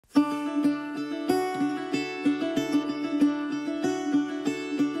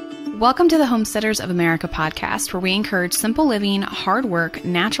Welcome to the Homesteaders of America podcast, where we encourage simple living, hard work,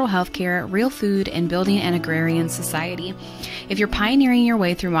 natural health care, real food, and building an agrarian society. If you're pioneering your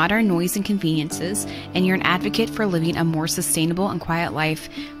way through modern noise and conveniences, and you're an advocate for living a more sustainable and quiet life,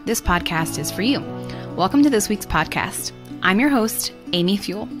 this podcast is for you. Welcome to this week's podcast. I'm your host, Amy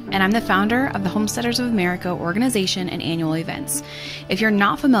Fuel, and I'm the founder of the Homesteaders of America organization and annual events. If you're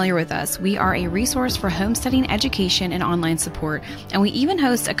not familiar with us, we are a resource for homesteading education and online support, and we even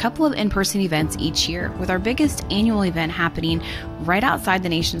host a couple of in-person events each year, with our biggest annual event happening right outside the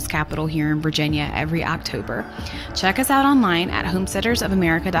nation's capital here in Virginia every October. Check us out online at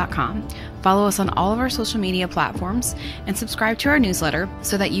homesteadersofamerica.com. Follow us on all of our social media platforms and subscribe to our newsletter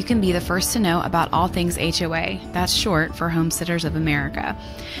so that you can be the first to know about all things HOA. That's short for Homesteaders of America.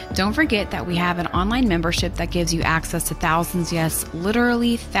 Don't forget that we have an online membership that gives you access to thousands, yes,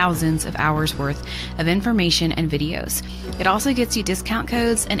 literally thousands of hours worth of information and videos. It also gets you discount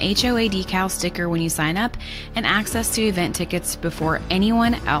codes, an HOA decal sticker when you sign up, and access to event tickets before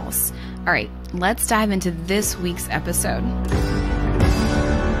anyone else. All right, let's dive into this week's episode.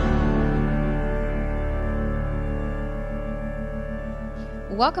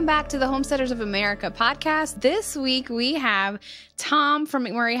 Welcome back to the Homesteaders of America podcast. This week we have Tom from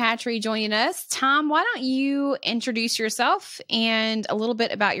McMurray Hatchery joining us. Tom, why don't you introduce yourself and a little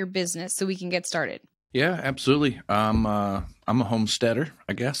bit about your business so we can get started? Yeah, absolutely. I'm a homesteader,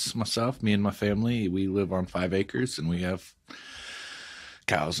 I guess, myself. Me and my family, we live on 5 acres, and we have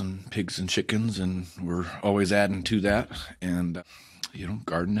cows and pigs and chickens, and we're always adding to that and,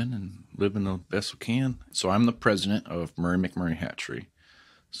 gardening and living the best we can. So I'm the president of McMurray Hatchery.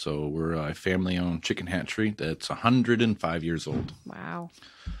 So we're a family-owned chicken hatchery that's 105 years old. Wow.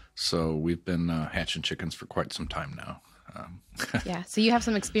 So we've been hatching chickens for quite some time now. Yeah, so you have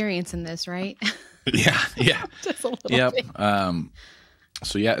some experience in this, right? Yeah. Just a little bit.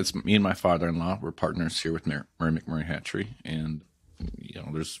 So it's me and my father-in-law. We're partners here with McMurray Hatchery. And,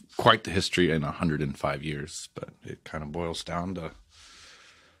 there's quite the history in 105 years. But it kind of boils down to,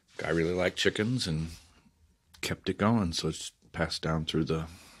 guy really liked chickens and kept it going. So it's passed down through the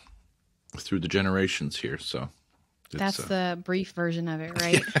generations here. So that's the brief version of it,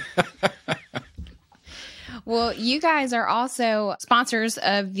 right? Well, you guys are also sponsors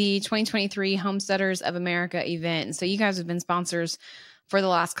of the 2023 Homesteaders of America event. So you guys have been sponsors for the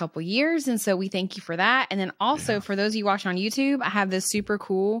last couple years. And so we thank you for that. And then also for those of you watching on YouTube, I have this super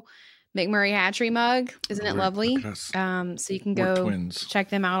cool McMurray Hatchery mug. Isn't it lovely? So you can go check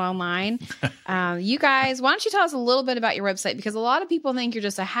them out online. You guys, why don't you tell us a little bit about your website? Because a lot of people think you're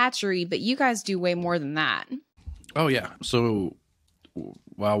just a hatchery, but you guys do way more than that. Oh, yeah. So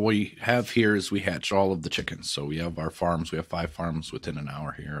what we have here is we hatch all of the chickens. So we have our farms. We have 5 farms within an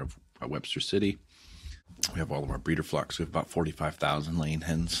hour here of Webster City. We have all of our breeder flocks. We have about 45,000 laying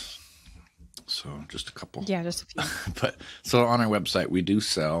hens. So just a couple. Yeah, just a few. But so on our website, we do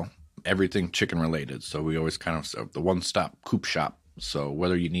sell everything chicken related. So we always kind of sell the one-stop coop shop. So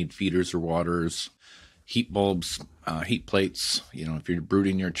whether you need feeders or waters, heat bulbs, heat plates, if you're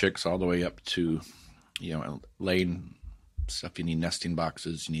brooding your chicks all the way up to, laying stuff, you need nesting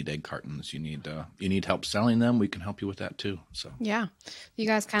boxes, you need egg cartons, you need help selling them, we can help you with that too. So yeah, you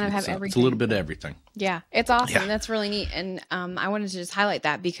guys kind of have everything. It's a little bit of everything. Yeah, it's awesome. Yeah. That's really neat. And I wanted to just highlight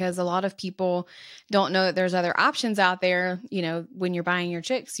that because a lot of people don't know that there's other options out there. When you're buying your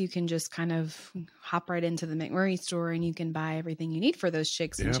chicks, you can just kind of hop right into the McMurray store and you can buy everything you need for those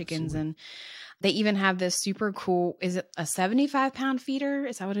chicks and chickens. Absolutely. And they even have this super cool, is it a 75-pound feeder?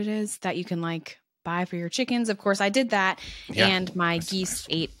 Is that what it is? That you can buy for your chickens. Of course, I did that, and my geese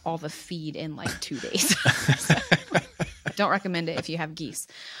ate all the feed in 2 days. So, don't recommend it if you have geese.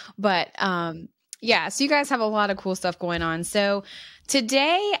 But so you guys have a lot of cool stuff going on. So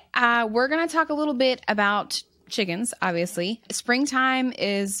today we're going to talk a little bit about chickens. Obviously, springtime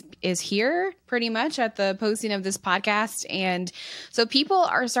is here pretty much at the posting of this podcast, and so people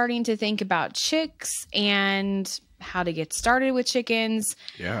are starting to think about chicks and how to get started with chickens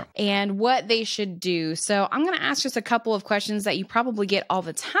and what they should do. So I'm going to ask just a couple of questions that you probably get all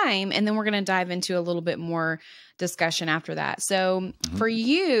the time, and then we're going to dive into a little bit more discussion after that. So for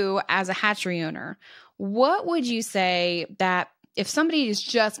you as a hatchery owner, what would you say that if somebody is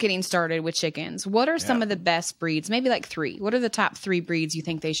just getting started with chickens, what are some of the best breeds? Maybe 3. What are the top 3 breeds you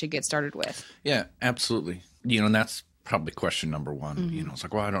think they should get started with? Yeah, absolutely. And that's probably question number 1. It's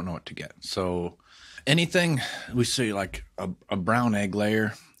well, I don't know what to get. So anything we say a brown egg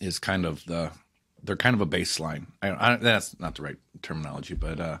layer is they're kind of a baseline. That's not the right terminology,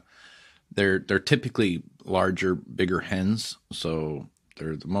 but they're typically larger, bigger hens. So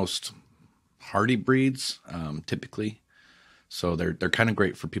they're the most hardy breeds, typically. So they're kind of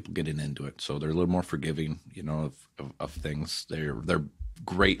great for people getting into it. So they're a little more forgiving, of things. They're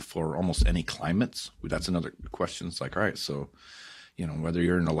great for almost any climates. That's another question. It's like, all right, so whether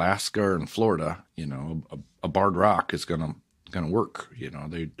you're in Alaska or in Florida, a barred rock is gonna work.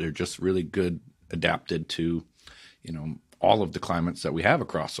 They're just really good adapted to, all of the climates that we have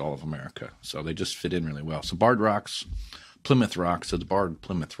across all of America. So they just fit in really well. So barred rocks, Plymouth rock. So the barred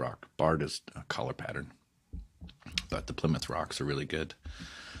Plymouth rock. Barred is a color pattern, but the Plymouth rocks are really good.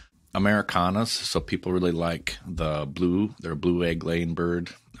 Americanas, so people really like the blue. They're a blue egg laying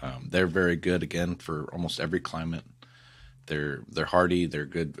bird. They're very good again for almost every climate. They're hardy. They're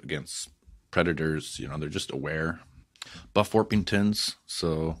good against predators. They're just aware. Buff Orpingtons,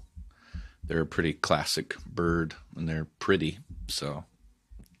 so they're a pretty classic bird, and they're pretty. So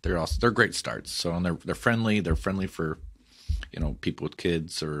they're great starts. So and they're friendly. They're friendly for people with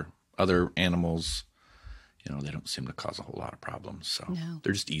kids or other animals. They don't seem to cause a whole lot of problems. So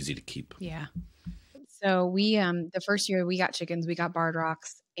they're just easy to keep. Yeah. So we, the first year we got chickens, we got barred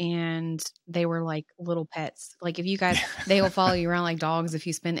rocks, and they were like little pets. Like if you guys, they will follow you around like dogs if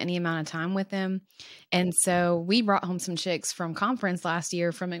you spend any amount of time with them. And so we brought home some chicks from conference last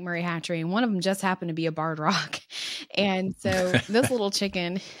year from McMurray Hatchery, and one of them just happened to be a barred rock. And so this little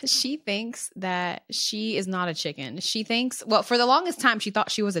chicken, she thinks that she is not a chicken. She thinks, well, for the longest time, she thought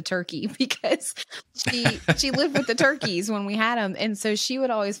she was a turkey because she lived with the turkeys when we had them. And so she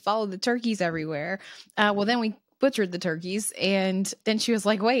would always follow the turkeys everywhere. Well, then we butchered the turkeys, and then she was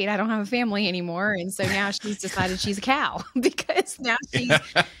like, wait, I don't have a family anymore. And so now she's decided she's a cow because now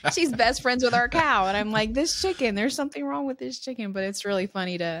she's best friends with our cow. And I'm like, this chicken, there's something wrong with this chicken, but it's really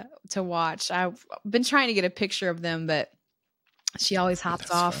funny to watch. I've been trying to get a picture of them, but she always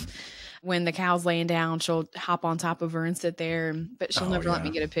hops off. Fun. When the cow's laying down, she'll hop on top of her and sit there, but she'll never let me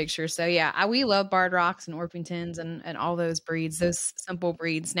get a picture. So yeah, we love barred rocks and Orpingtons and all those breeds, those simple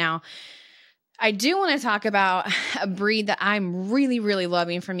breeds. Now, I do want to talk about a breed that I'm really, really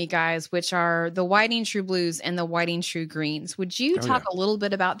loving from you guys, which are the Whiting True Blues and the Whiting True Greens. Would you talk a little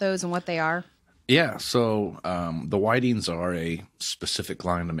bit about those and what they are? Yeah, so the Whitings are a specific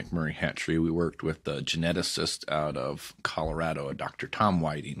line of McMurray Hatchery. We worked with the geneticist out of Colorado, Dr. Tom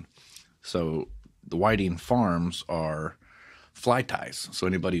Whiting. So the Whiting farms are fly ties. So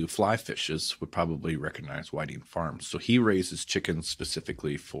anybody who fly fishes would probably recognize Whiting Farms. So he raises chickens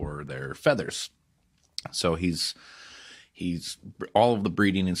specifically for their feathers. So he's all of the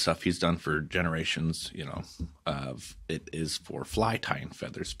breeding and stuff he's done for generations, of it is for fly tying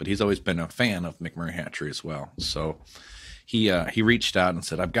feathers. But he's always been a fan of McMurray Hatchery as well. So he reached out and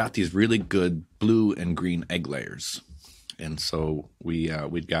said, I've got these really good blue and green egg layers. And so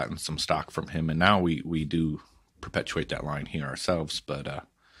we'd gotten some stock from him, and now we do perpetuate that line here ourselves, but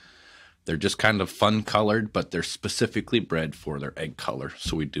they're just kind of fun colored, but they're specifically bred for their egg color.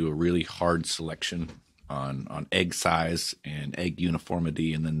 So we do a really hard selection on egg size and egg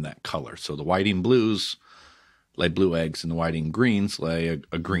uniformity, and then that color. So the Whiting Blues lay blue eggs, and the Whiting Greens lay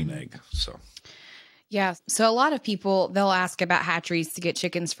a green egg. So yeah. So a lot of people, they'll ask about hatcheries to get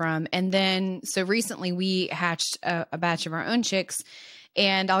chickens from. And then, so recently we hatched a batch of our own chicks.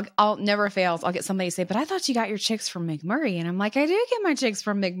 And I'll never fails. I'll get somebody to say, but I thought you got your chicks from McMurray. And I'm like, I do get my chicks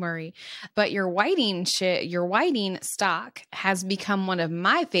from McMurray, but your Whiting stock has become one of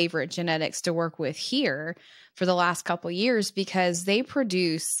my favorite genetics to work with here for the last couple of years, because they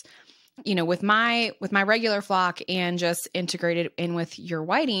produce, with my regular flock and just integrated in with your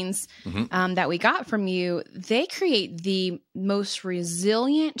Whitings that we got from you, they create the most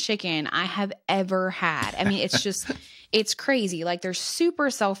resilient chicken I have ever had. I mean, it's just, it's crazy. Like, they're super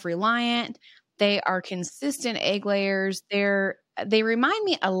self-reliant. They are consistent egg layers. They remind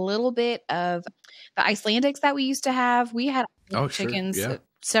me a little bit of the Icelandics that we used to have. We had chickens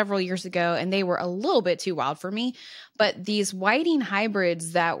several years ago, and they were a little bit too wild for me. But these Whiting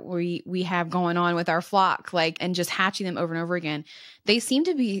hybrids that we have going on with our flock, and just hatching them over and over again, they seem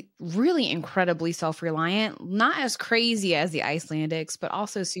to be really incredibly self-reliant, not as crazy as the Icelandics, but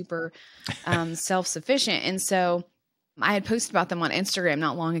also super self-sufficient. And so I had posted about them on Instagram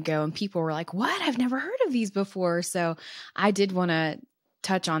not long ago, and people were like, what? I've never heard of these before. So I did want to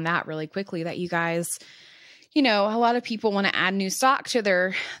touch on that really quickly, that you guys, a lot of people want to add new stock to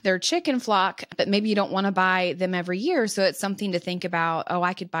their chicken flock, but maybe you don't want to buy them every year. So it's something to think about. Oh,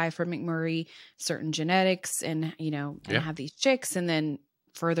 I could buy from McMurray certain genetics and have these chicks, and then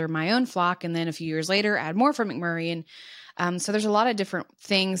further my own flock. And then a few years later, add more from McMurray. And so there's a lot of different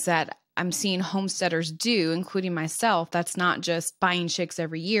things that I'm seeing homesteaders do, including myself. That's not just buying chicks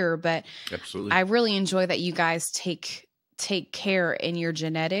every year, but absolutely, I really enjoy that you guys take take care in your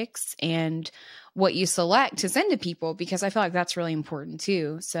genetics and what you select to send to people, because I feel like that's really important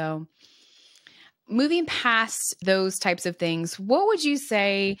too. So moving past those types of things, what would you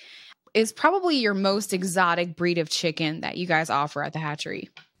say is probably your most exotic breed of chicken that you guys offer at the hatchery?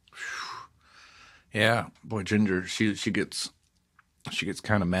 Yeah, boy, Ginger, she gets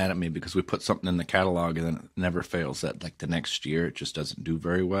kind of mad at me because we put something in the catalog and then it never fails. That like the next year it just doesn't do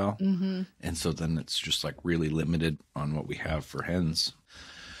very well, and so then it's just like really limited on what we have for hens.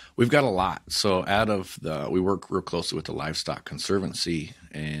 We've got a lot. So we work real closely with the Livestock Conservancy,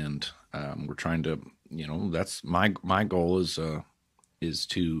 and we're trying to, that's my goal is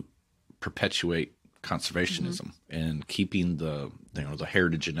to perpetuate conservationism and keeping the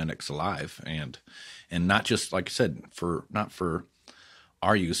heritage genetics alive, and not just, like I said, not for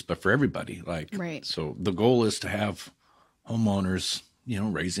our use, but for everybody. Right. So the goal is to have homeowners,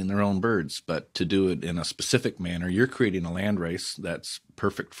 raising their own birds, but to do it in a specific manner. You're creating a land race that's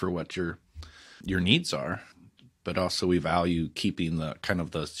perfect for what your needs are, but also we value keeping the kind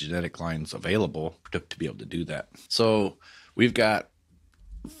of those genetic lines available to be able to do that. So we've got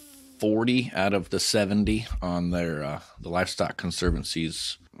 40 out of the 70 on their the Livestock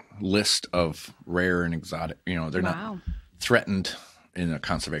Conservancy's list of rare and exotic. They're not threatened in a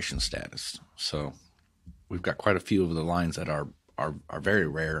conservation status. So we've got quite a few of the lines that are very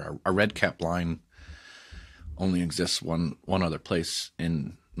rare. Our red cap line only exists one other place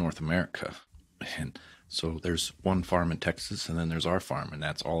in North America, and so there's one farm in Texas, and then there's our farm, and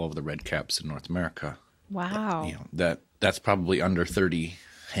that's all of the red caps in North America. Wow. That's probably under 30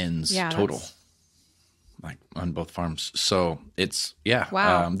 hens total, like on both farms. So it's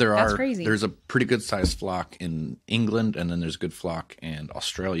wow. That's crazy. There's a pretty good sized flock in England, and then there's a good flock in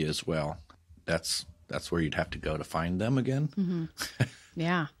Australia as well. That's where you'd have to go to find them again.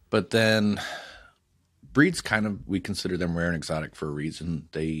 Yeah. But then breeds we consider them rare and exotic for a reason.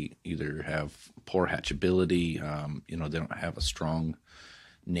 They either have poor hatchability, they don't have a strong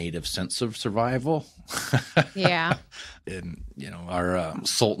native sense of survival. Yeah. And, our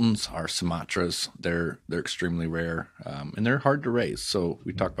sultans, our Sumatras, they're extremely rare, and they're hard to raise. So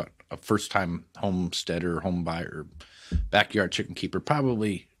we talk about a first-time homesteader, home buyer, backyard chicken keeper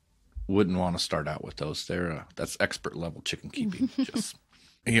probably wouldn't want to start out with those. That's expert level chicken keeping. Just,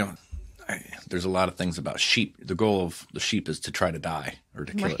 there's a lot of things about sheep. The goal of the sheep is to try to die or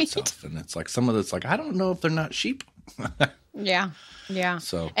to kill itself. And it's like some of it's like, I don't know if they're not sheep. Yeah. Yeah.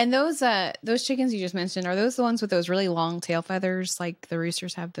 So, and those chickens you just mentioned, are those the ones with those really long tail feathers? Like the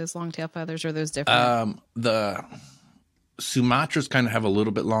roosters have those long tail feathers, or are those different? The Sumatras kind of have a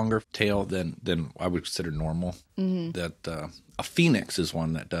little bit longer tail than I would consider normal. That a Phoenix is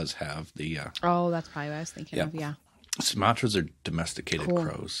one that does have the. Oh, that's probably what I was thinking of. Yeah. Sumatras are domesticated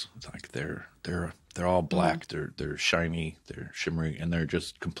crows. It's like they're all black. They're shiny. They're shimmery, and they're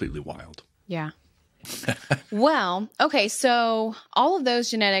just completely wild. Yeah. Well, okay. So all of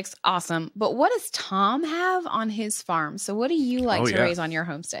those genetics, awesome. But what does Tom have on his farm? So what do you like to raise on your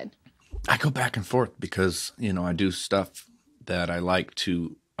homestead? I go back and forth because I do stuff that I like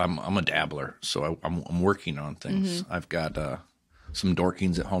to. I'm a dabbler, so I'm working on things. I've got some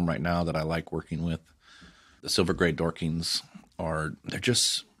Dorkings at home right now that I like working with. The silver gray Dorkings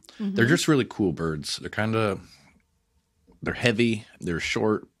they're just really cool birds. They're heavy, they're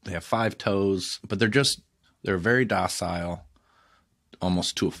short, they have 5 toes, but they're very docile,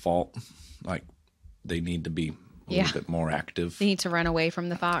 almost to a fault. Like they need to be a little bit more active. They need to run away from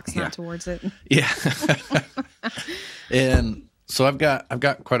the fox, not towards it. Yeah. And so I've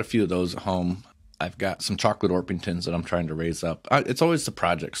got quite a few of those at home. I've got some chocolate Orpingtons that I'm trying to raise up. It's always the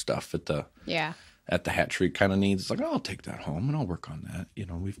project stuff at the hatchery kind of needs. It's like, I'll take that home and I'll work on that.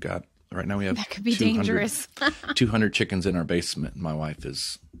 We've got right now we have that could be dangerous. 200 chickens in our basement, and my wife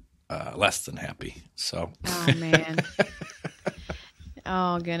is less than happy. So oh man.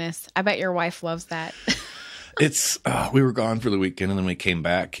 Oh goodness, I bet your wife loves that. It's we were gone for the weekend, and then we came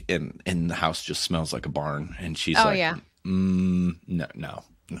back, and the house just smells like a barn, and she's no.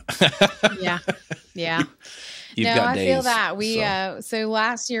 Yeah. You've got days, I feel that. We so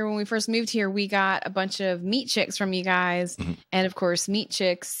last year when we first moved here, we got a bunch of meat chicks from you guys, and of course, meat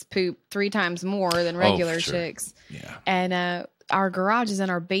chicks poop 3 times more than regular chicks. Yeah, and our garage is in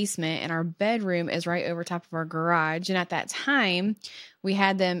our basement, and our bedroom is right over top of our garage. And at that time, we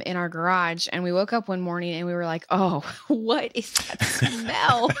had them in our garage, and we woke up one morning and we were like, "Oh, what is that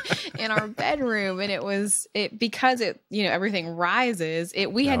smell in our bedroom?" And it was because everything rises.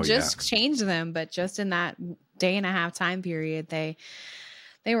 We had just changed them, but just in that day and a half time period, they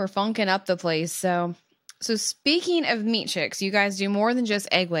were funking up the place. So So speaking of meat chicks, you guys do more than just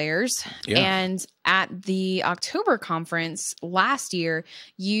egg layers. Yeah. And at the October conference last year,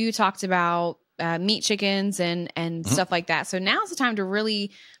 you talked about meat chickens and stuff like that. So now's the time to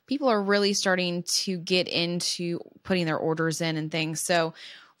really, people are really starting to get into putting their orders in and things. So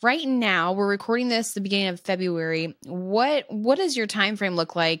right now, we're recording this the beginning of February. What does your time frame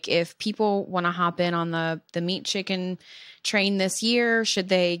look like if people want to hop in on the meat chicken train this year? Should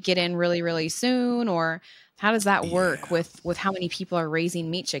they get in really, really soon? Or how does that work with how many people are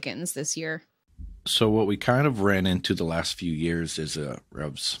raising meat chickens this year? So what we kind of ran into the last few years is I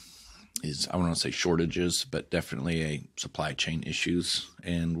don't want to say shortages, but definitely a supply chain issues.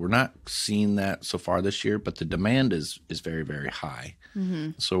 And we're not seeing that so far this year, but the demand is very, very high.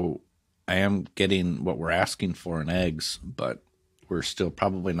 Mm-hmm. So I am getting what we're asking for in eggs, but we're still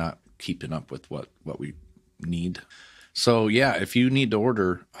probably not keeping up with what we need. So yeah, if you need to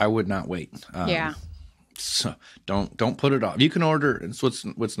order, I would not wait. So don't put it off. You can order. And so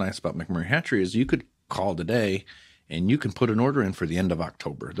what's nice about McMurray Hatchery is you could call today and you can put an order in for the end of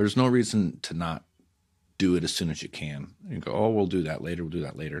October. There's no reason to not do it as soon as you can. You go, oh, we'll do that later. We'll do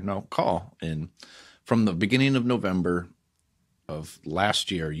that later. No, call. And from the beginning of November of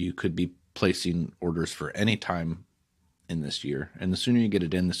last year, you could be placing orders for any time in this year. And the sooner you get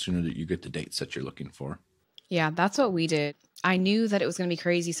it in, the sooner that you get the dates that you're looking for. Yeah, that's what we did. I knew that it was going to be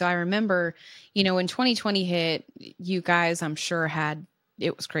crazy. So I remember, when 2020 hit, you guys, I'm sure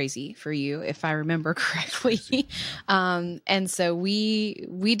it was crazy for you, if I remember correctly. And so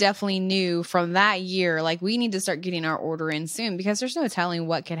we definitely knew from that year, like we need to start getting our order in soon because there's no telling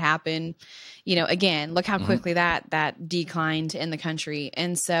what could happen. Again, look how quickly that declined in the country.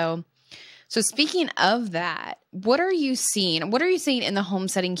 And so speaking of that, what are you seeing? What are you seeing in the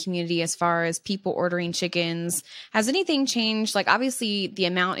homesteading community as far as people ordering chickens? Has anything changed? Like obviously the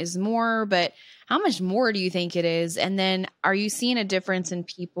amount is more, but how much more do you think it is? And then are you seeing a difference in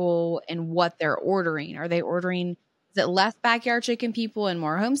people and what they're ordering? Are they ordering, is it less backyard chicken people and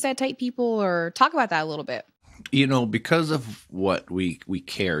more homestead type people? Or talk about that a little bit. Because of what we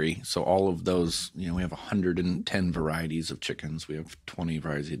carry, so all of those, we have 110 varieties of chickens. We have 20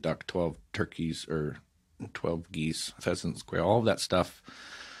 varieties of duck, 12 turkeys, or 12 geese, pheasants, quail, all of that stuff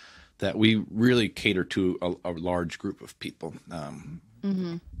that we really cater to a large group of people.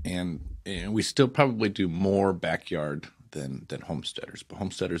 And we still probably do more backyard than homesteaders, but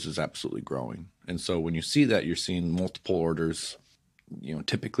homesteaders is absolutely growing. And so when you see that, you're seeing multiple orders.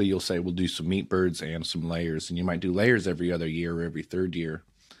 Typically you'll say we'll do some meat birds and some layers, and you might do layers every other year or every third year,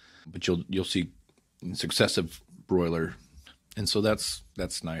 but you'll see successive broiler, and so that's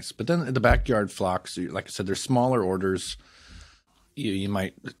nice. But then the backyard flocks, like I said, they're smaller orders. You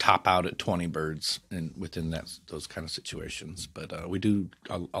might top out at 20 birds, and within those kind of situations. But we do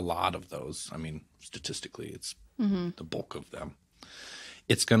a lot of those. I mean, statistically, it's the bulk of them.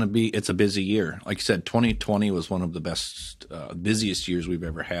 It's a busy year. Like you said, 2020 was one of the busiest years we've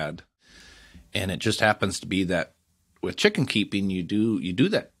ever had. And it just happens to be that with chicken keeping, you do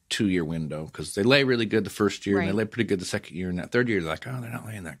that 2-year window because they lay really good the first year and they lay pretty good the second year. And that third year, they're like, oh, they're not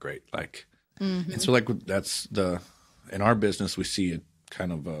laying that great. And so in our business, we see a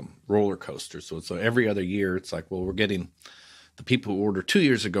kind of a roller coaster. So it's every other year, it's like, well, we're getting the people who ordered 2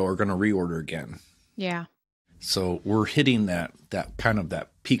 years ago are going to reorder again. Yeah. So we're hitting that kind of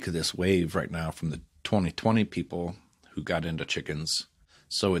that peak of this wave right now from the 2020 people who got into chickens.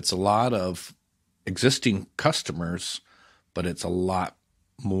 So it's a lot of existing customers, but it's a lot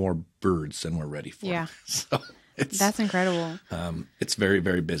more birds than we're ready for. Yeah. So that's incredible. It's very,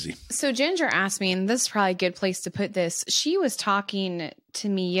 very busy. So Ginger asked me, and this is probably a good place to put this. She was talking to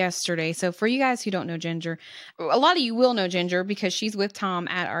me yesterday. So for you guys who don't know Ginger, a lot of you will know Ginger because she's with Tom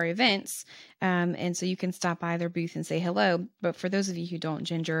at our events. And so you can stop by their booth and say hello. But for those of you who don't,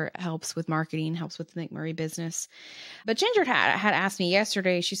 Ginger helps with marketing, helps with the McMurray business. But Ginger had asked me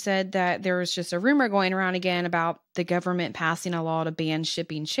yesterday, she said that there was just a rumor going around again about the government passing a law to ban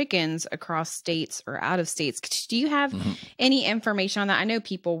shipping chickens across states or out of states. Do you have any information on that? I know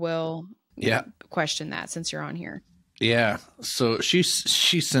people will question that since you're on here. Yeah. So she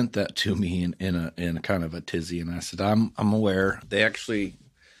sent that to me in a kind of a tizzy. And I said, I'm aware.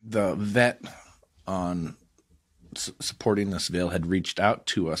 The vet on supporting this bill had reached out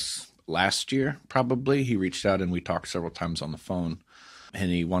to us last year, probably. He reached out and we talked several times on the phone, and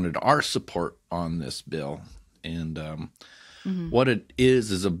he wanted our support on this bill. And what it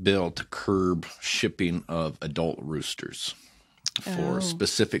is a bill to curb shipping of adult roosters for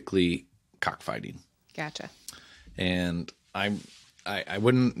specifically cockfighting. Gotcha. And I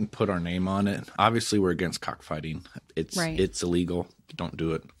wouldn't put our name on it. Obviously, we're against cockfighting. It's illegal. Don't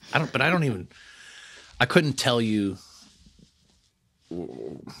do it. I I couldn't tell you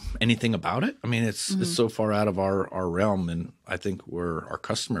anything about it. I mean, it's so far out of our realm, and I think where our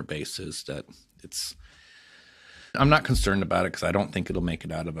customer base is that I'm not concerned about it because I don't think it'll make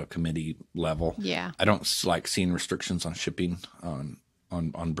it out of a committee level. Yeah. I don't like seeing restrictions on shipping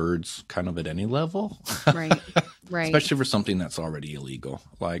on birds kind of at any level. Right. Right. Especially for something that's already illegal.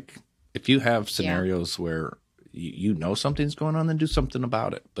 Like if you have scenarios where you know something's going on, then do something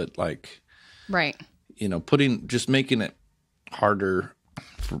about it. But like, right. You know, just making it harder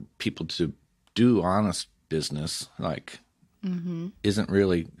for people to do honest business, like isn't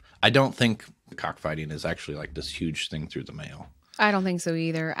really, I don't think cockfighting is actually like this huge thing through the mail. I don't think so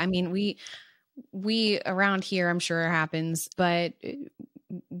either. I mean, we around here, I'm sure it happens, but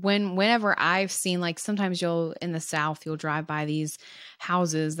whenever I've seen, like sometimes in the South, you'll drive by these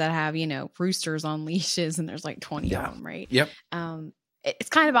houses that have, you know, roosters on leashes and there's like 20 of them, right? Yep. It's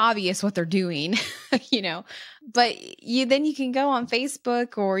kind of obvious what they're doing, you know, but then you can go on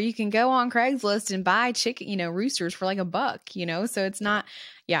Facebook or you can go on Craigslist and buy roosters for like $1, you know? So it's not,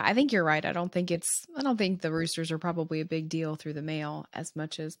 I think you're right. I don't think the roosters are probably a big deal through the mail as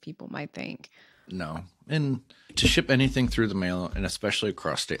much as people might think. No. And to ship anything through the mail, and especially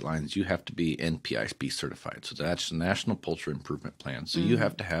across state lines, you have to be NPIP certified. So that's the National Poultry Improvement Plan. So you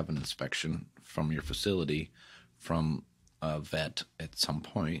have to have an inspection from your facility from a vet at some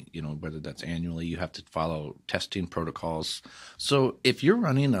point, you know, whether that's annually, you have to follow testing protocols. So if you're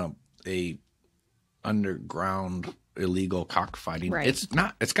running a underground illegal cockfighting,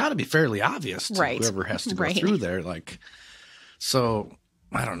 it's got to be fairly obvious to whoever has to go through there. Like, so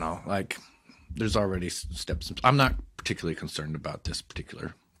I don't know, like there's already steps. I'm not particularly concerned about this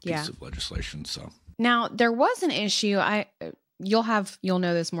particular piece of legislation. So now there was an issue. You'll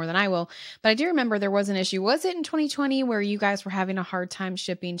know this more than I will, but I do remember there was an issue. Was it in 2020 where you guys were having a hard time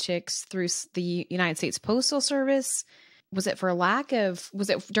shipping chicks through the United States Postal Service? Was it was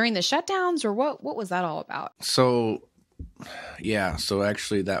it during the shutdowns or what was that all about? So, so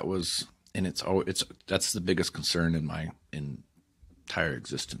actually that was, and that's the biggest concern in my entire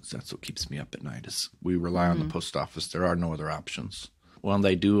existence. That's what keeps me up at night is we rely on the post office. There are no other options. Well,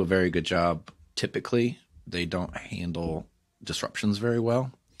 they do a very good job. Typically, they don't handle disruptions very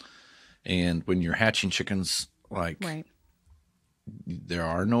well, and when you're hatching chickens, like there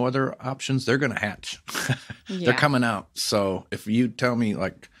are no other options. They're going to hatch. They're coming out. So if you tell me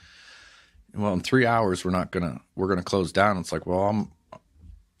like, well, in 3 hours we're going to close down, it's like, well,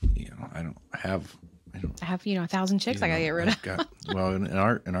 I have 1,000 chicks I gotta get rid of. Well, in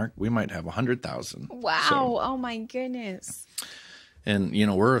our we might have 100,000. Wow! So, oh my goodness. And,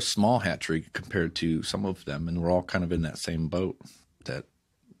 we're a small hatchery compared to some of them, and we're all kind of in that same boat that,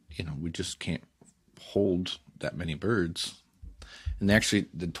 we just can't hold that many birds. And actually,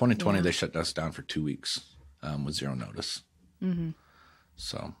 the 2020, they shut us down for 2 weeks with zero notice. Mm-hmm.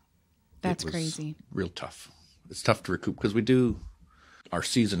 So that's crazy. Real tough. It's tough to recoup because our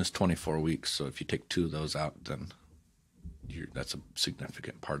season is 24 weeks. So if you take 2 of those out, then that's a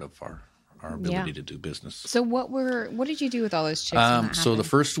significant part of our ability to do business. So what did you do with all those chicks? So the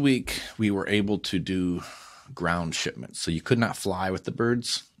first week we were able to do ground shipments. So you could not fly with the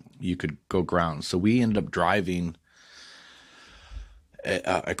birds. You could go ground. So we ended up driving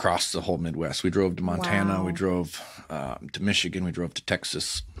across the whole Midwest. We drove to Montana. Wow. We drove to Michigan. We drove to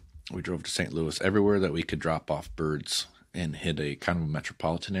Texas. We drove to St. Louis. Everywhere that we could drop off birds and hit a kind of a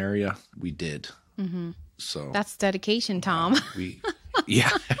metropolitan area, we did. Mm-hmm. So that's dedication, Tom.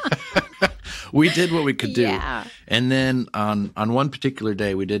 We did what we could do. Yeah. And then on one particular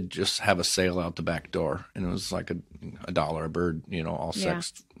day, we did just have a sale out the back door, and it was like $1 a bird. All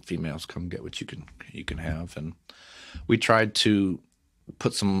sex females come get what you can have, and we tried to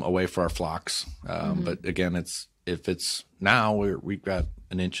put some away for our flocks. But again, if it's now we've got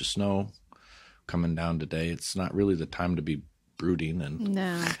an inch of snow coming down today. It's not really the time to be brooding and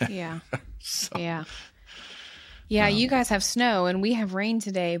Yeah, you guys have snow and we have rain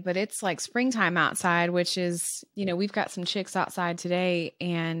today, but it's like springtime outside, which is, we've got some chicks outside today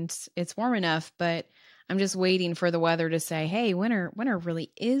and it's warm enough, but I'm just waiting for the weather to say, hey, winter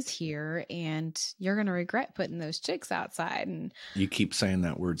really is here and you're going to regret putting those chicks outside. And you keep saying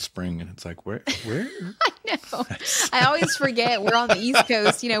that word spring and it's like, where? I know. I always forget we're on the East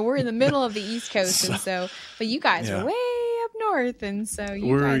Coast. We're in the middle of the East Coast. And so, but you guys are way up north. And so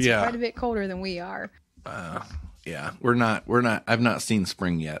you guys are quite a bit colder than we are. We're not, I've not seen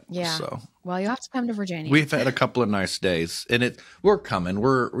spring yet. Yeah. So. Well, you'll have to come to Virginia. We've had a couple of nice days and we're coming.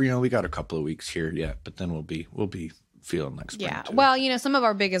 We got a couple of weeks here yet, but then we'll be feeling like spring. Yeah. Too. Well, some of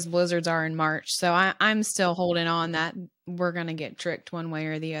our biggest blizzards are in March. So I'm still holding on that we're going to get tricked one way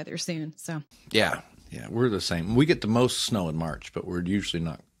or the other soon. So. Yeah. Yeah, we're the same. We get the most snow in March, but we're usually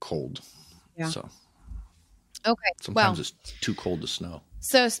not cold. Yeah. So Okay. sometimes it's too cold to snow.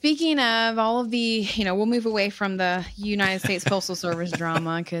 So speaking of all of the, we'll move away from the United States Postal Service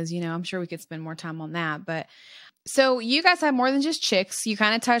drama because, I'm sure we could spend more time on that. But so you guys have more than just chicks. You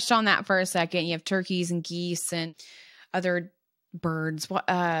kind of touched on that for a second. You have turkeys and geese and other birds.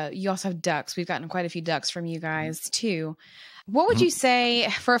 You also have ducks. We've gotten quite a few ducks from you guys too. What would you say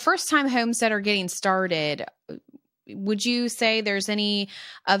for a first-time homesteader getting started? Would you say there's any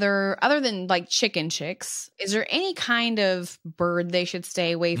other than like chicken chicks? Is there any kind of bird they should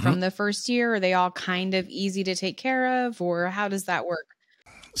stay away from the first year? Are they all kind of easy to take care of, or how does that work?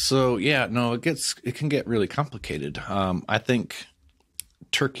 So yeah, no, it can get really complicated. I think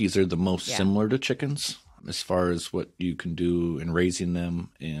turkeys are the most similar to chickens as far as what you can do in raising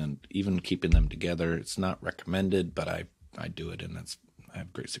them and even keeping them together. It's not recommended, but I do it, and I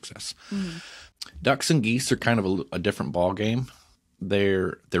have great success. Mm-hmm. Ducks and geese are kind of a different ball game.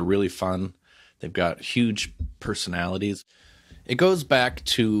 They're really fun. They've got huge personalities. It goes back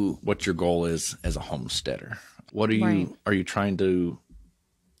to what your goal is as a homesteader. What are you trying to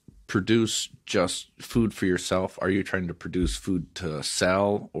produce just food for yourself? Are you trying to produce food to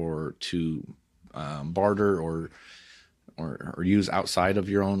sell or to barter or use outside of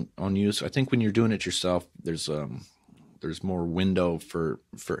your own use? I think when you're doing it yourself, there's more window for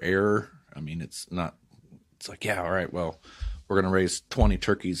error. I mean, it's like, yeah, all right, well, we're going to raise 20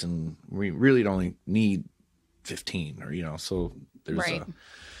 turkeys and we really only need 15 or, so there's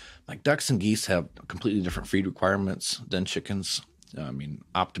like ducks and geese have completely different feed requirements than chickens. I mean,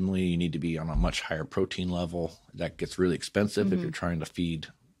 optimally, you need to be on a much higher protein level. That gets really expensive if you're trying to feed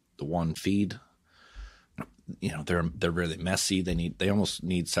the one feed. They're really messy. They almost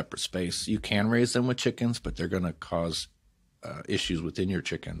need separate space. You can raise them with chickens, but they're going to cause issues within your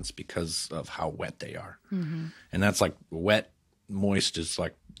chickens because of how wet they are. Mm-hmm. And that's like wet, moist is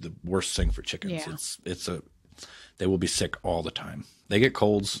like the worst thing for chickens. Yeah. They will be sick all the time. They get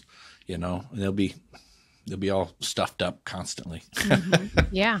colds, and they'll be all stuffed up constantly. Mm-hmm.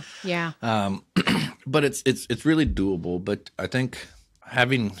 Yeah. Yeah. But it's really doable. But I think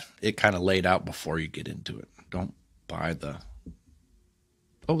having it kind of laid out before you get into it. Don't buy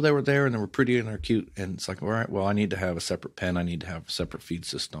they were there and they were pretty and they're cute. And it's like, all right, well, I need to have a separate pen. I need to have a separate feed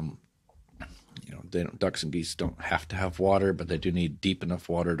system. Ducks and geese don't have to have water, but they do need deep enough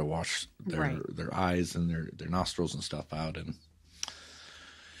water to wash their eyes and their nostrils and stuff out. And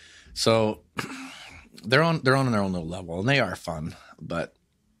so they're on their own little level, and they are fun, but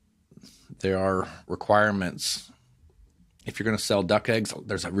there are requirements. If you're going to sell duck eggs,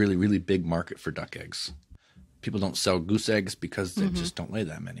 there's a really, really big market for duck eggs. People don't sell goose eggs because they just don't lay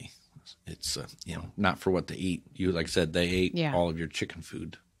that many. It's not for what they eat. You, like I said, they ate all of your chicken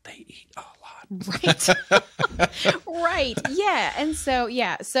food. They eat a lot. Right. Right. Yeah. And so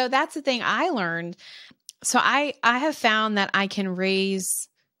that's the thing I learned. So I have found that I can raise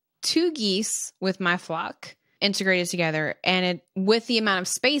 2 geese with my flock integrated together, and with the amount of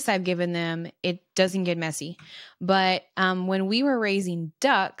space I've given them, it doesn't get messy. But when we were raising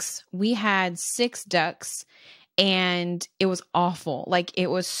ducks, we had 6 ducks, and it was awful. Like,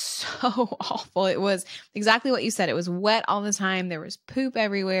 it was so awful. It was exactly what you said. It was wet all the time. There was poop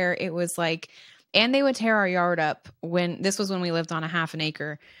everywhere. It was like, and they would tear our yard up when we lived on a half an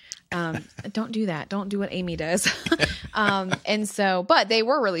acre. Don't do that. Don't do what Amy does. And so, but they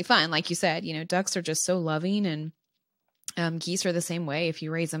were really fun. Like you said, ducks are just so loving, and geese are the same way if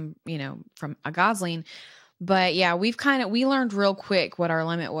you raise them, from a gosling. But yeah, we learned real quick what our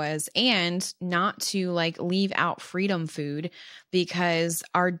limit was, and not to leave out freedom food, because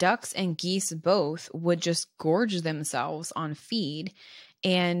our ducks and geese both would just gorge themselves on feed.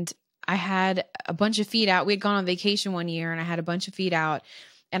 And I had a bunch of feed out. We had gone on vacation one year, and I had a bunch of feed out.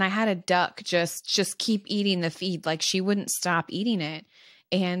 And I had a duck just keep eating the feed. Like, she wouldn't stop eating it.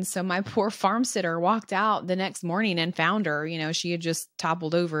 And so my poor farm sitter walked out the next morning and found her. She had just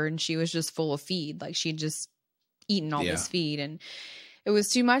toppled over, and she was just full of feed. Like, she'd just eaten all this feed, and it was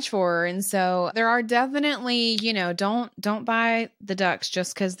too much for her. And so there are definitely, don't buy the ducks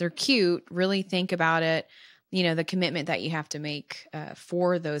just because they're cute. Really think about it. The commitment that you have to make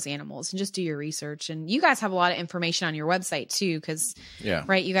for those animals, and just do your research. And you guys have a lot of information on your website too, because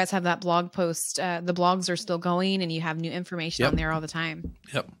right, you guys have that blog post. The blogs are still going, and you have new information on there all the time.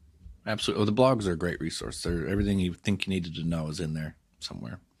 Yep, absolutely. Well, the blogs are a great resource. Everything you think you needed to know is in there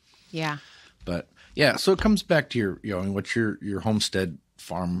somewhere. Yeah, but yeah, so it comes back to what your homestead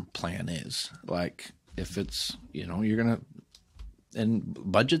farm plan is. Like, if it's you're gonna. And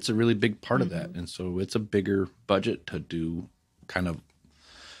budget's a really big part of that. And so it's a bigger budget to do kind of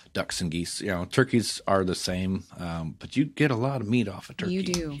ducks and geese. Turkeys are the same, but you get a lot of meat off a turkey. You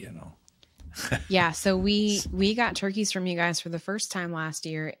do. Yeah. So we got turkeys from you guys for the first time last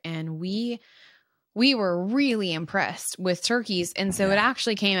year, and we were really impressed with turkeys. And so it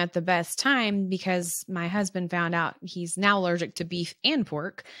actually came at the best time because my husband found out he's now allergic to beef and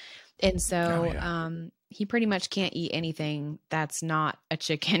pork. And so he pretty much can't eat anything that's not a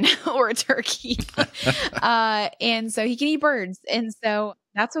chicken or a turkey. And so he can eat birds. And so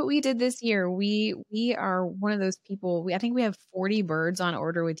that's what we did this year. We are one of those people. I think we have 40 birds on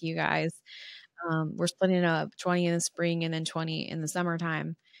order with you guys. We're splitting up 20 in the spring and then 20 in the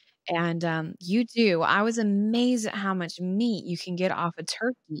summertime. And you do. I was amazed at how much meat you can get off a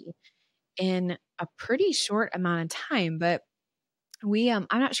turkey in a pretty short amount of time. But I'm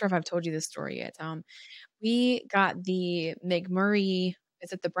not sure if I've told you this story yet, Tom. We got the McMurray.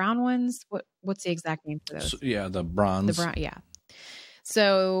 Is it the brown ones? What's the exact name for those? So, the bronze. The brown, yeah.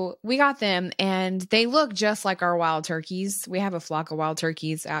 So we got them, and they look just like our wild turkeys. We have a flock of wild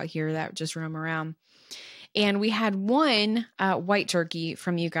turkeys out here that just roam around. And we had one white turkey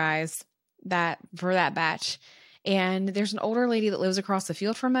from you guys for that batch. And there's an older lady that lives across the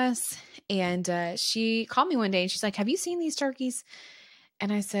field from us. And she called me one day and she's like, "Have you seen these turkeys?"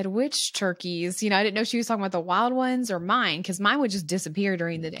 And I said, "Which turkeys?" I didn't know she was talking about the wild ones or mine, because mine would just disappear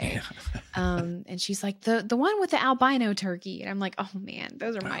during the day. And she's like, the one with the albino turkey. And I'm like, "Oh man,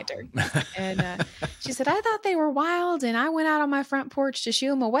 those are my turkeys." And she said, "I thought they were wild, and I went out on my front porch to shoo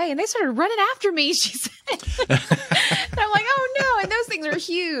them away, and they started running after me," she said. And I'm like, "Oh no." And those things are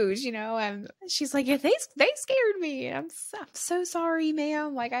huge, and she's like, "Yeah, they scared me." And I'm so sorry,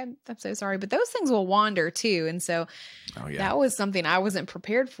 ma'am. Like, I'm so sorry. But those things will wander too. And so that was something I wasn't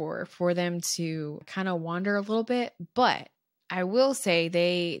prepared for them to kind of wander a little bit. But I will say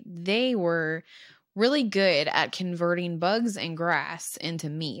they were really good at converting bugs and grass into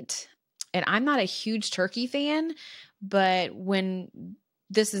meat. And I'm not a huge turkey fan, but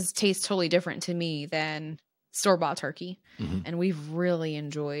tastes totally different to me than store-bought turkey. Mm-hmm. And we've really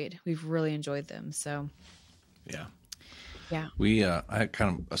enjoyed them. So yeah. We I had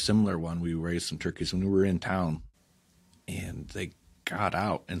kind of a similar one. We raised some turkeys when we were in town, and they got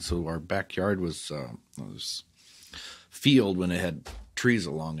out, and so our backyard was field when it had trees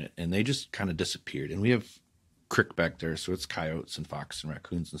along it, and they just kind of disappeared. And we have creek back there, so it's coyotes and fox and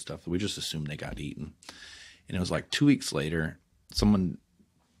raccoons and stuff. We just assumed they got eaten. And it was like 2 weeks later, someone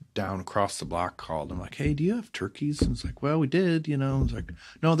down across the block called. I'm like, "Hey, do you have turkeys?" And it's like, "Well, we did." It's like,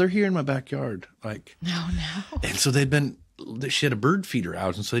 "No, they're here in my backyard." Like, no. And so she had a bird feeder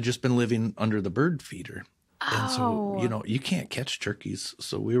out, and so they'd just been living under the bird feeder. And so, you can't catch turkeys.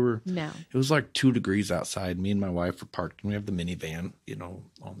 So it was like 2 degrees outside. Me and my wife were parked, and we have the minivan,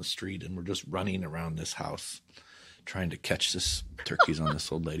 on the street, and we're just running around this house trying to catch this turkeys on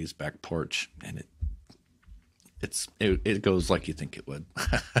this old lady's back porch. And it goes like you think it would.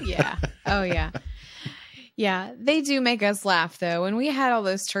 Yeah. Oh yeah. Yeah, they do make us laugh though. When we had all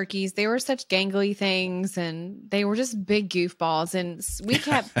those turkeys, they were such gangly things, and they were just big goofballs. And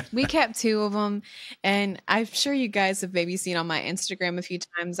we kept 2 of them. And I'm sure you guys have maybe seen on my Instagram a few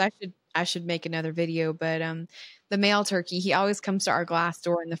times. I should make another video, but the male turkey, he always comes to our glass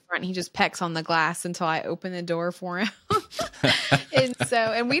door in the front. And he just pecks on the glass until I open the door for him.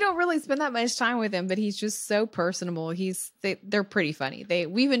 And we don't really spend that much time with him, but he's just so personable. They're pretty funny.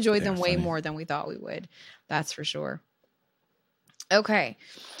 We've enjoyed them way more than we thought we would. That's for sure. Okay.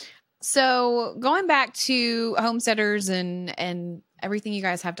 So going back to Homesteaders and everything you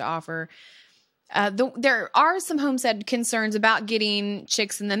guys have to offer, there are some homestead concerns about getting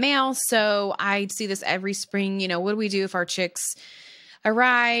chicks in the mail. So I see this every spring. What do we do if our chicks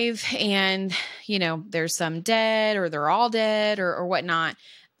arrive and, there's some dead, or they're all dead, or whatnot?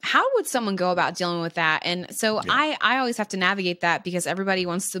 How would someone go about dealing with that? And so I always have to navigate that, because everybody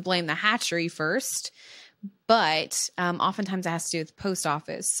wants to blame the hatchery first. But oftentimes it has to do with the post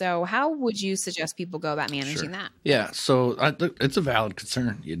office. So how would you suggest people go about managing that? Yeah, so it's a valid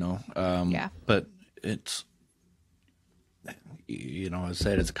concern, but it's, I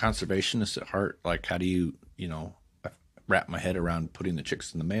said, as a conservationist at heart, like, how do you, wrap my head around putting the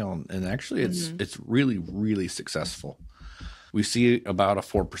chicks in the mail? And actually it's really, really successful. We see about a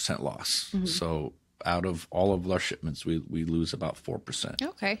 4% loss. Mm-hmm. So out of all of our shipments, we lose about 4%.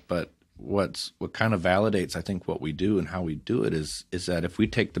 Okay. But what kind of validates, I think, what we do and how we do it is that if we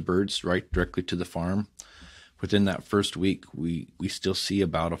take the birds right directly to the farm, within that first week, we still see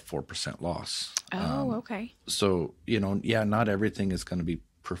about a 4% loss. Oh, okay. So, not everything is going to be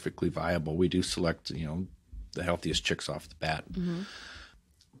perfectly viable. We do select, the healthiest chicks off the bat. Mm-hmm.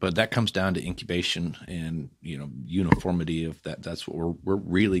 But that comes down to incubation and, uniformity of that. That's what we're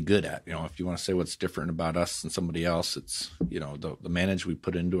really good at. If you want to say what's different about us and somebody else, it's, the manage we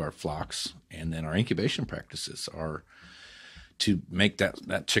put into our flocks, and then our incubation practices are to make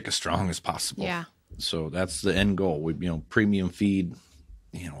that chick as strong as possible. Yeah. So that's the end goal. We, premium feed,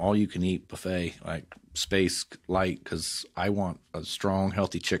 all you can eat buffet, like space light, because I want a strong,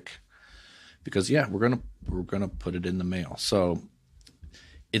 healthy chick. Because we're gonna put it in the male. So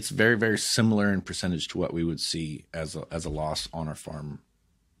it's very, very similar in percentage to what we would see as a loss on our farm,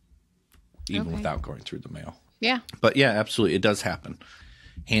 even without going through the male. Yeah. But yeah, absolutely, it does happen.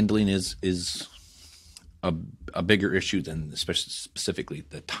 Handling is a bigger issue than specifically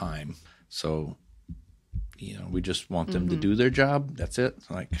the time. So, we just want them to do their job. That's it.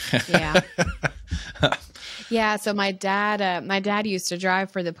 Like, yeah. Yeah. So my dad used to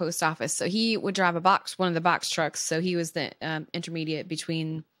drive for the post office. So he would drive one of the box trucks. So he was the intermediate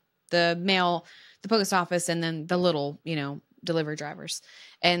between the post office, and then the little, delivery drivers.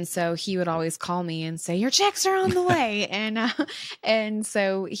 And so he would always call me and say, your chicks are on the way. And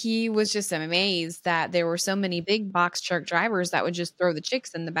so he was just amazed that there were so many big box truck drivers that would just throw the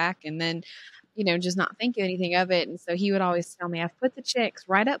chicks in the back and then, just not think anything of it. And so he would always tell me, I've put the chicks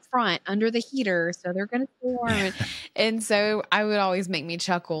right up front under the heater, so they're going to stay warm. And so I would always make me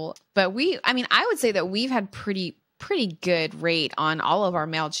chuckle. But I would say that we've had pretty good rate on all of our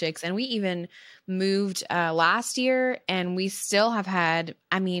male chicks. And we even moved last year, and we still have had,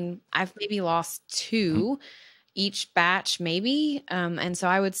 I've maybe lost 2 each batch, maybe. And so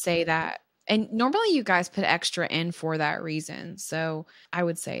I would say that, and normally you guys put extra in for that reason. So I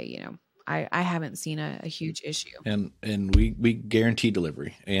would say, I haven't seen a huge issue. And we guarantee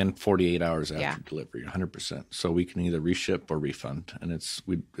delivery and 48 hours after delivery, 100%. So we can either reship or refund. And it's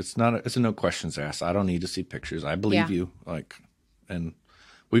a no questions asked. I don't need to see pictures. I believe you. And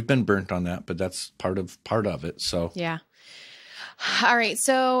we've been burnt on that, but that's part of it. So yeah. All right.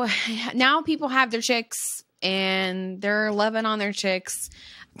 So now people have their chicks and they're loving on their chicks.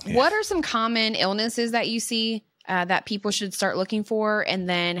 Yeah. What are some common illnesses that you see that people should start looking for? And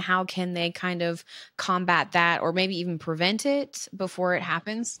then how can they kind of combat that, or maybe even prevent it before it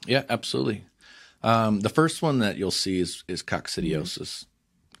happens? Yeah, absolutely. The first one that you'll see is coccidiosis.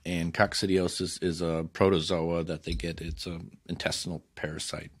 And coccidiosis is a protozoa that they get. It's an intestinal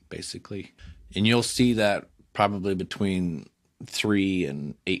parasite, basically. And you'll see that probably between 3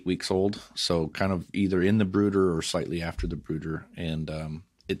 and 8 weeks old. So kind of either in the brooder or slightly after the brooder. And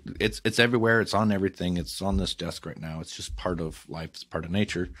it's everywhere. It's on everything. It's on this desk right now. It's just part of life. It's part of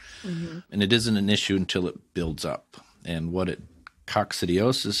nature. Mm-hmm. And it isn't an issue until it builds up. And what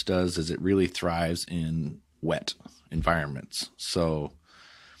coccidiosis does is it really thrives in wet environments. So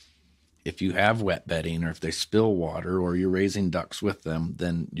if you have wet bedding, or if they spill water, or you're raising ducks with them,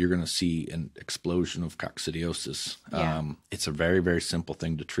 then you're going to see an explosion of coccidiosis. Yeah. It's a very, very simple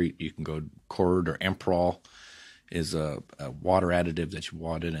thing to treat. You can go cord or Amprol is a water additive that you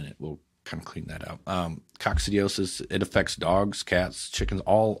wad in, and it will kind of clean that out. Coccidiosis, it affects dogs, cats, chickens,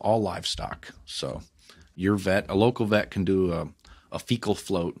 all livestock. So a local vet can do a fecal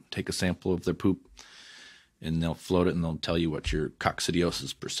float, take a sample of their poop, and they'll float it, and they'll tell you what your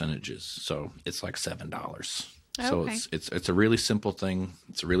coccidiosis percentage is. So it's like $7. Okay. So it's a really simple thing.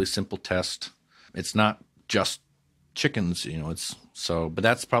 It's a really simple test. It's not just chickens, but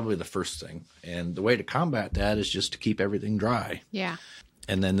that's probably the first thing. And the way to combat that is just to keep everything dry. Yeah.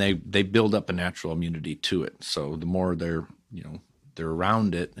 And then they build up a natural immunity to it. So the more they're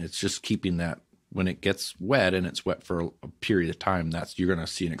around it, it's just keeping that. When it gets wet, and it's wet for a period of time, you're going to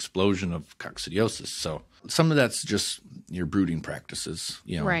see an explosion of coccidiosis. So some of that's just your brooding practices,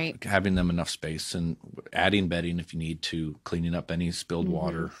 right. Having them enough space and adding bedding if you need to, cleaning up any spilled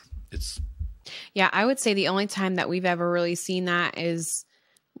water. Yeah, I would say the only time that we've ever really seen that is,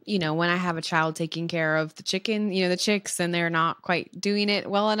 when I have a child taking care of the chicken, the chicks, and they're not quite doing it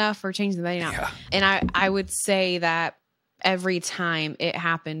well enough or changing the bedding out. Yeah. And I would say that every time it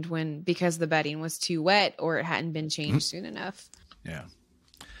happened because the bedding was too wet or it hadn't been changed soon enough. Yeah.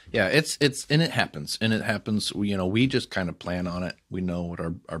 Yeah. And it happens. We just kind of plan on it. We know what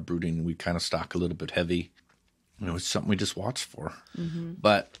our brooding, we kind of stock a little bit heavy. It's something we just watch for. Mm-hmm.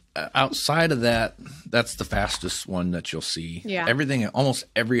 But outside of that, that's the fastest one that you'll see. Yeah. Almost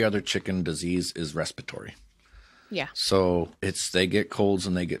every other chicken disease is respiratory. Yeah. So they get colds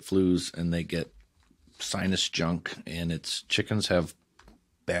and they get flus and they get sinus junk, and chickens have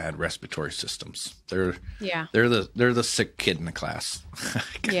bad respiratory systems. They're the sick kid in the class.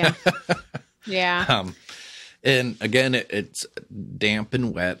 Yeah. Yeah. And again, it's damp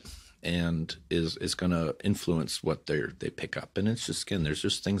and wet, and is going to influence what they pick up. And it's just, again, there's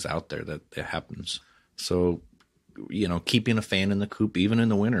just things out there that it happens. So, keeping a fan in the coop, even in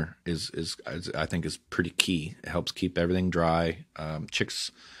the winter, is I think is pretty key. It helps keep everything dry.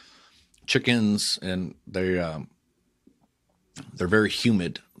 Chickens, and they're very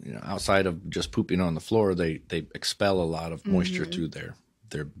humid. Outside of just pooping on the floor, they expel a lot of moisture through their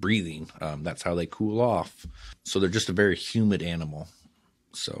breathing. That's how they cool off. So they're just a very humid animal.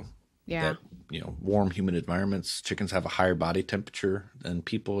 So yeah, warm, humid environments. Chickens have a higher body temperature than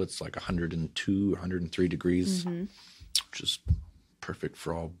people. It's like 102, 103 degrees, which is perfect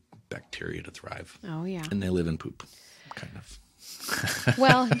for all bacteria to thrive. Oh yeah, and they live in poop, kind of.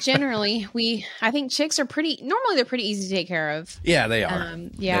 Well, generally, I think chicks are normally they're pretty easy to take care of. Yeah, they are.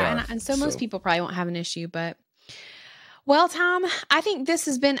 And so most people probably won't have an issue, but well, Tom, I think this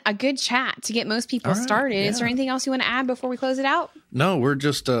has been a good chat to get most people started. Yeah. Is there anything else you want to add before we close it out? No, we're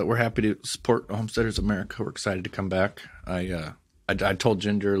just, we're happy to support Homesteaders America. We're excited to come back. I told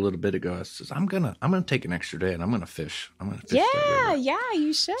Ginger a little bit ago, I says, I'm going to take an extra day and I'm going to fish. I'm going to fish. Yeah,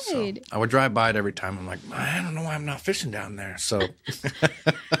 you should. So I would drive by it every time. I'm like, I don't know why I'm not fishing down there. So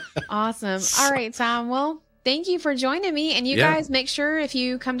awesome. All right, Tom. Well, thank you for joining me. And you guys make sure if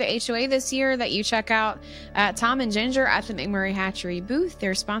you come to HOA this year that you check out Tom and Ginger at the McMurray Hatchery booth.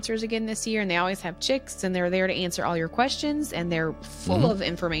 They're sponsors again this year, and they always have chicks, and they're there to answer all your questions, and they're full of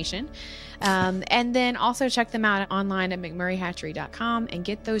information. And then also check them out online at McMurrayHatchery.com and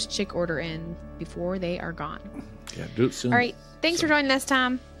get those chick order in before they are gone. Yeah, do it soon. All right. Thanks for joining us,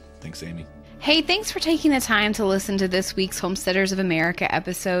 Tom. Thanks, Amy. Hey, thanks for taking the time to listen to this week's Homesteaders of America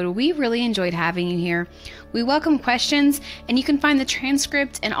episode. We really enjoyed having you here. We welcome questions, and you can find the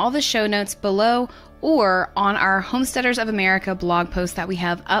transcript and all the show notes below or on our Homesteaders of America blog post that we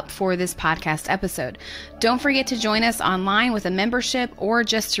have up for this podcast episode. Don't forget to join us online with a membership or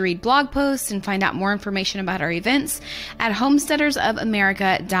just to read blog posts and find out more information about our events at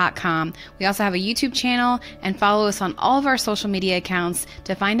homesteadersofamerica.com. We also have a YouTube channel, and follow us on all of our social media accounts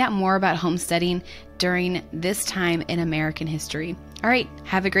to find out more about homesteading during this time in American history. All right,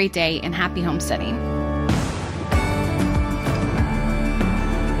 have a great day and happy homesteading.